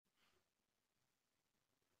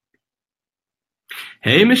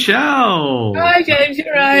Hey, Michelle. Hi, James.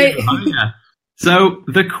 You're right. Hiya. So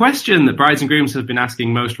the question that brides and grooms have been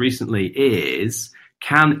asking most recently is,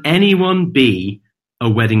 can anyone be a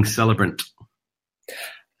wedding celebrant?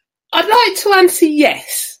 I'd like to answer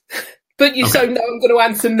yes, but you so know I'm going to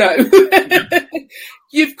answer no.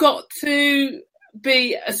 You've got to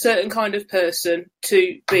be a certain kind of person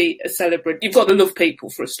to be a celebrant. You've got to love people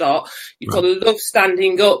for a start. You've got to love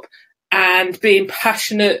standing up and being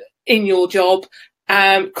passionate in your job.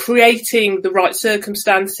 Creating the right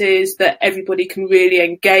circumstances that everybody can really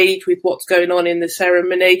engage with what's going on in the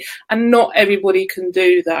ceremony, and not everybody can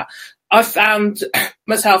do that. I've found,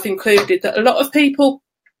 myself included, that a lot of people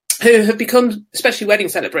who have become, especially wedding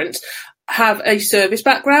celebrants, have a service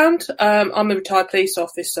background. I'm a retired police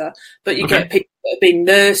officer, but you get people that have been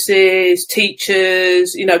nurses,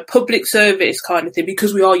 teachers, public service kind of thing,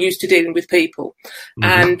 because we are used to dealing with people,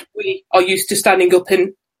 and we are used to standing up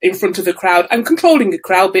in front of a crowd and controlling a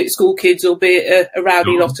crowd, be it school kids or be it a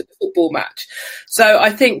rowdy lot at a football match. So I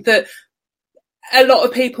think that a lot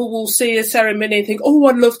of people will see a ceremony and think, oh,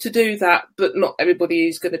 I'd love to do that, but not everybody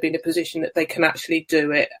is going to be in a position that they can actually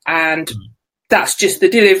do it. And that's just the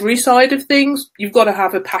delivery side of things. You've got to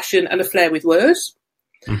have a passion and a flair with words.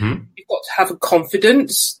 You've got to have a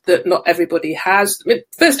confidence that not everybody has. I mean,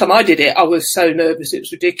 first time I did it, I was so nervous, it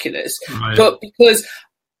was ridiculous. But because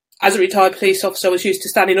as a retired police officer, I was used to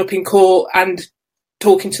standing up in court and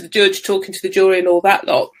talking to the judge, talking to the jury and all that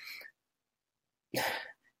lot.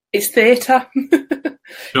 It's theatre.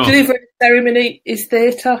 Delivering a ceremony is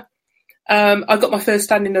theatre. I got my first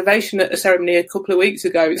standing ovation at a ceremony a couple of weeks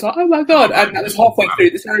ago. It's like, oh my God. And that was halfway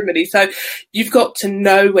through the ceremony. So you've got to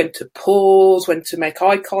know when to pause, when to make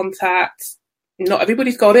eye contact. Not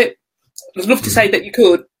everybody's got it. I'd love to say that you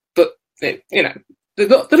could, but,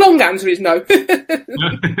 the long answer is no.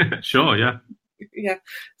 Sure, yeah. Yeah.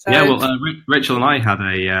 So, well, Rachel and I had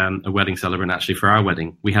a wedding celebrant actually for our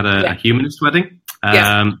wedding. We had a humanist wedding.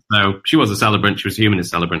 So she was a celebrant, she was a humanist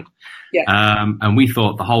celebrant. And we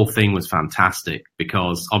thought the whole thing was fantastic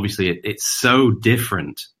because obviously it's so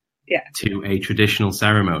different to a traditional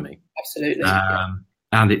ceremony. Absolutely.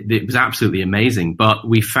 And it was absolutely amazing. But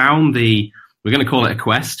we found we're going to call it a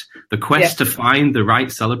quest. The quest to find the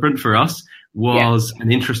right celebrant for us was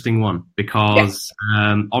an interesting one because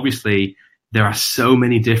obviously there are so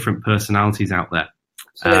many different personalities out there,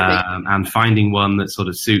 and finding one that sort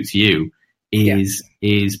of suits you is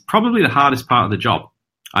probably the hardest part of the job,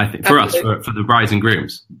 I think, for us, for the brides and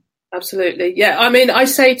grooms. Absolutely, yeah. I mean, I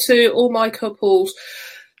say to all my couples,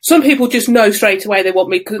 some people just know straight away they want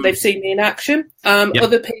me because they've seen me in action.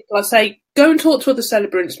 Other people, I say, go and talk to other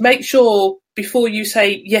celebrants. Make sure before you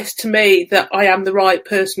say yes to me that I am the right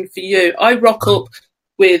person for you. I rock up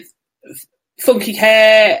with funky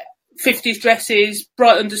hair, 50s dresses,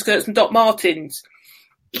 bright underskirts and Doc Martens.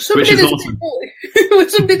 Somebody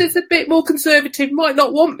that's a bit more conservative might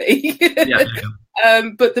not want me.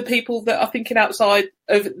 But the people that are thinking outside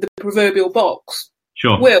of the proverbial box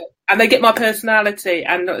will. And they get my personality.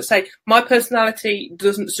 And like I say, my personality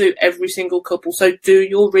doesn't suit every single couple. So do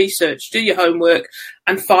your research, do your homework,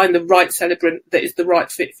 and find the right celebrant that is the right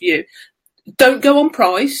fit for you. Don't go on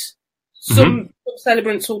price. Some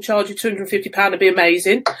celebrants will charge you £250 and be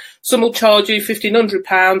amazing. Some will charge you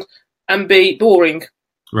 £1,500 and be boring.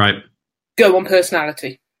 Right. Go on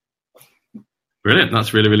personality. Brilliant.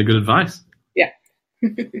 That's really, really good advice. Yeah.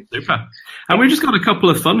 Super. And we've just got a couple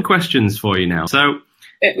of fun questions for you now. So,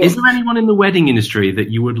 is there anyone in the wedding industry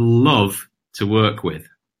that you would love to work with?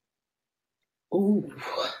 Ooh,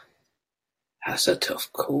 that's a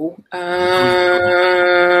tough call. What,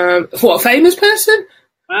 a famous person?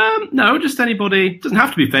 No, just anybody. Doesn't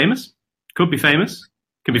have to be famous. Could be famous.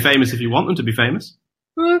 Could be famous if you want them to be famous.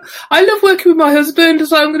 I love working with my husband,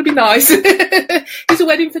 so I'm going to be nice. He's a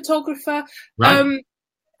wedding photographer. Right.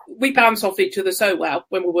 We bounce off each other so well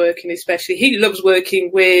when we're working, especially. He loves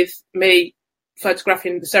working with me,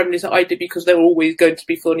 photographing the ceremonies that I do because they're always going to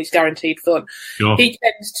be fun. He's guaranteed fun. Sure. He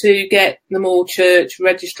tends to get the more church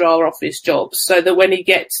registrar office jobs so that when he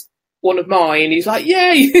gets one of mine, he's like,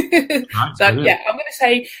 yay. So I'm going to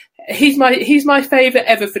say he's my favourite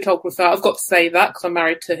ever photographer. I've got to say that because I'm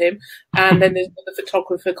married to him. And then there's another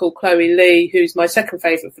photographer called Chloe Lee, who's my second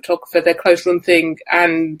favourite photographer. They're close run thing,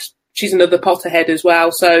 and she's another Potterhead as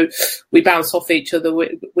well. So we bounce off each other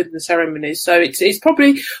with the ceremonies. So it's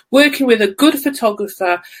probably working with a good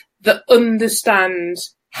photographer that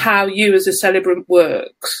understands how you as a celebrant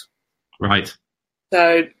works. Right.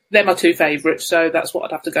 So they're my two favourites. So that's what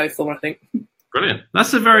I'd have to go for, I think. Brilliant.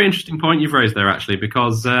 That's a very interesting point you've raised there, actually,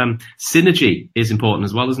 because synergy is important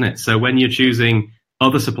as well, isn't it? So when you're choosing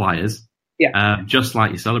other suppliers, Just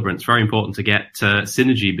like your celebrant, it's very important to get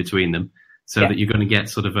synergy between them so that you're going to get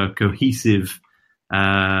sort of a cohesive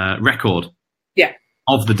record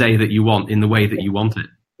of the day that you want in the way that you want it.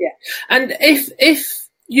 Yeah. And if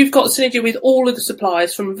you've got synergy with all of the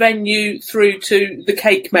suppliers from venue through to the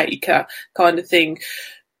cake maker kind of thing,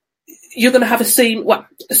 you're going to have a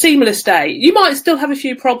seamless day. You might still have a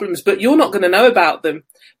few problems, but you're not going to know about them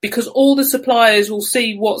because all the suppliers will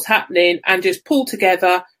see what's happening and just pull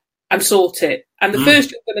together and sort it. And the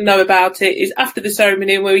first you're going to know about it is after the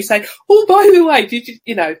ceremony where we say, oh, by the way, did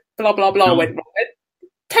you know, blah, blah, blah went wrong. It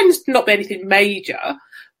tends to not be anything major,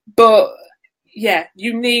 but yeah,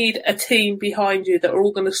 you need a team behind you that are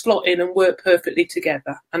all going to slot in and work perfectly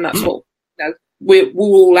together. And that's what, you know, we're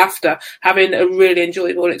all after, having a really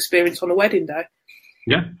enjoyable experience on a wedding day.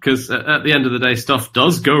 Yeah, because at the end of the day, stuff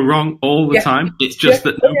does go wrong all the time. It's just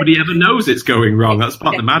that nobody ever knows it's going wrong. That's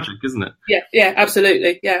part of the magic, isn't it? Yeah,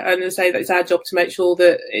 absolutely. Yeah, and I say that it's our job to make sure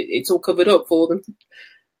that it's all covered up for them.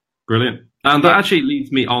 Brilliant. And that actually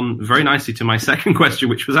leads me on very nicely to my second question,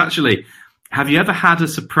 which was actually, have you ever had a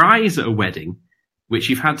surprise at a wedding which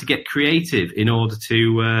you've had to get creative in order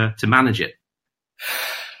to manage it?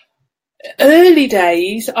 Early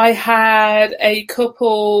days, I had a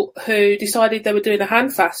couple who decided they were doing a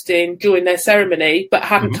hand fasting during their ceremony, but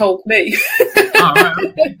hadn't told me. So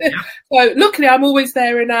luckily, I'm always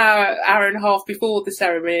there an hour and a half before the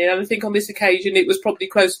ceremony. And I think on this occasion, it was probably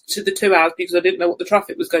close to the 2 hours because I didn't know what the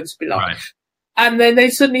traffic was going to be like. Right. And then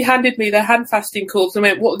they suddenly handed me their hand fasting cords and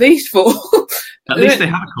went, what are these for? At least they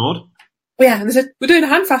had a cord. Yeah, and they said, we're doing a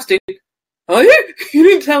hand fasting. Are you? You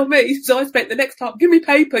didn't tell me. So I spent the next time, give me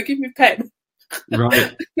paper, give me pen.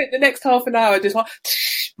 Right. The next half an hour just like,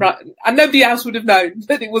 right. And nobody else would have known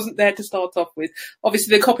that it wasn't there to start off with.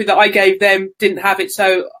 Obviously, the copy that I gave them didn't have it.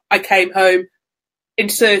 So I came home,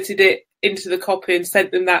 inserted it into the copy and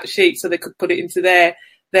sent them that sheet so they could put it into their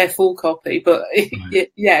full copy. But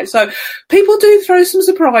yeah, so people do throw some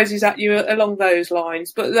surprises at you along those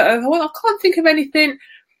lines. But I can't think of anything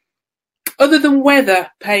other than weather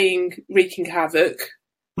wreaking havoc,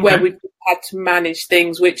 where we've had to manage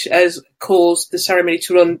things, which has caused the ceremony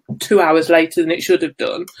to run 2 hours later than it should have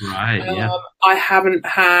done. Right, I haven't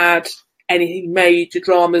had any major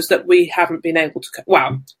dramas that we haven't been able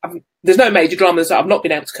to there's no major dramas that I've not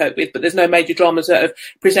been able to cope with, but there's no major dramas that have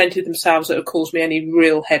presented themselves that have caused me any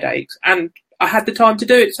real headaches. And I had the time to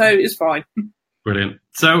do it, so it's fine. Brilliant.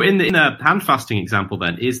 So in a hand fasting example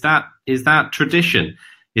then, is that tradition?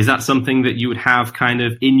 Is that something that you would have kind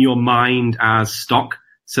of in your mind as stock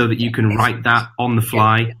so that you can write that on the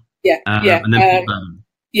fly? And then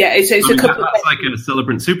it's a couple. That's like a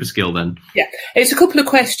Celebrant super skill then. Yeah, it's a couple of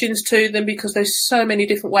questions to them because there's so many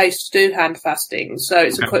different ways to do hand fasting. So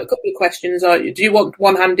it's a couple of questions. Do you want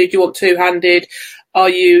one-handed? Do you want two-handed? Are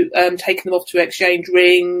you taking them off to exchange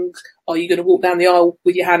rings? Are you going to walk down the aisle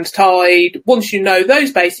with your hands tied? Once you know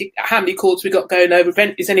those basic, how many cords we've got going over,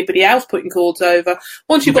 is anybody else putting cords over?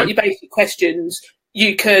 Once you've got your basic questions,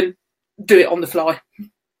 you can do it on the fly.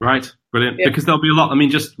 Right, brilliant. Yeah. Because there'll be a lot,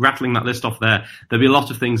 just rattling that list off there'll be a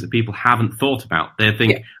lot of things that people haven't thought about. They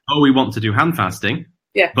think, we want to do hand fasting,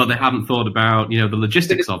 but they haven't thought about, the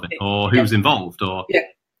logistics of it or who's involved or...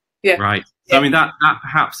 Yeah. Right. So, that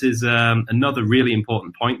perhaps is another really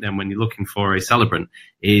important point then when you're looking for a celebrant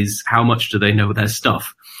is how much do they know their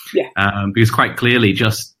stuff? Yeah. Because quite clearly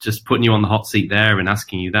just putting you on the hot seat there and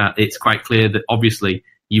asking you that, it's quite clear that obviously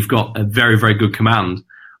you've got a very, very good command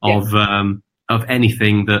of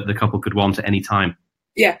anything that the couple could want at any time.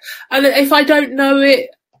 Yeah. And if I don't know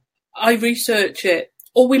it, I research it.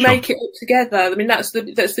 Or we make it up together. That's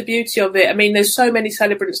the beauty of it. There's so many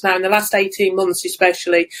celebrants now in the last 18 months,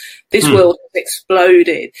 especially. This world has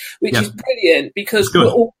exploded, which is brilliant because we're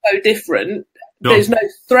all so different. Sure. There's no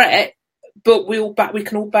threat, but we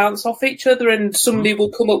can all bounce off each other, and somebody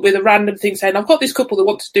will come up with a random thing saying, "I've got this couple that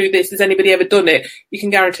want to do this. Has anybody ever done it?" You can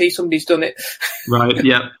guarantee somebody's done it. Right.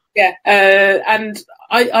 Yeah. Yeah, and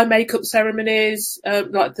I make up ceremonies,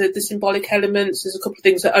 like the symbolic elements. There's a couple of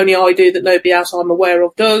things that only I do that nobody else I'm aware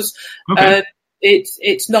of does. Okay.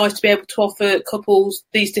 It's nice to be able to offer couples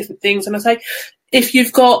these different things. And I say, if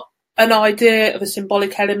you've got an idea of a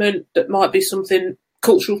symbolic element that might be something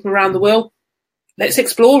cultural from around the world, let's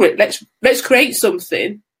explore it. Let's create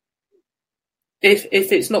something. If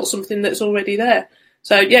it's not something that's already there.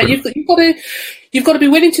 So yeah, you've got to be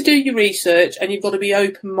willing to do your research, and you've got to be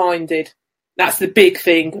open-minded. That's the big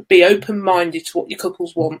thing. Be open-minded to what your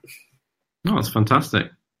couples want. Oh, that's fantastic.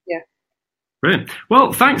 Yeah. Brilliant.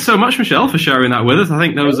 Well, thanks so much, Michelle, for sharing that with us. I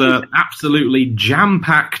think there was a absolutely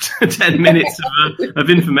jam-packed 10 minutes of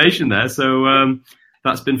information there. So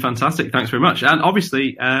That's been fantastic. Thanks very much. And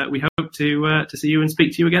obviously, we hope to see you and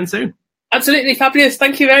speak to you again soon. Absolutely fabulous.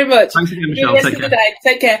 Thank you very much. Thanks again, Michelle. Take care.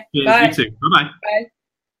 Take care. Cheers, Bye. you too. Bye-bye. Bye.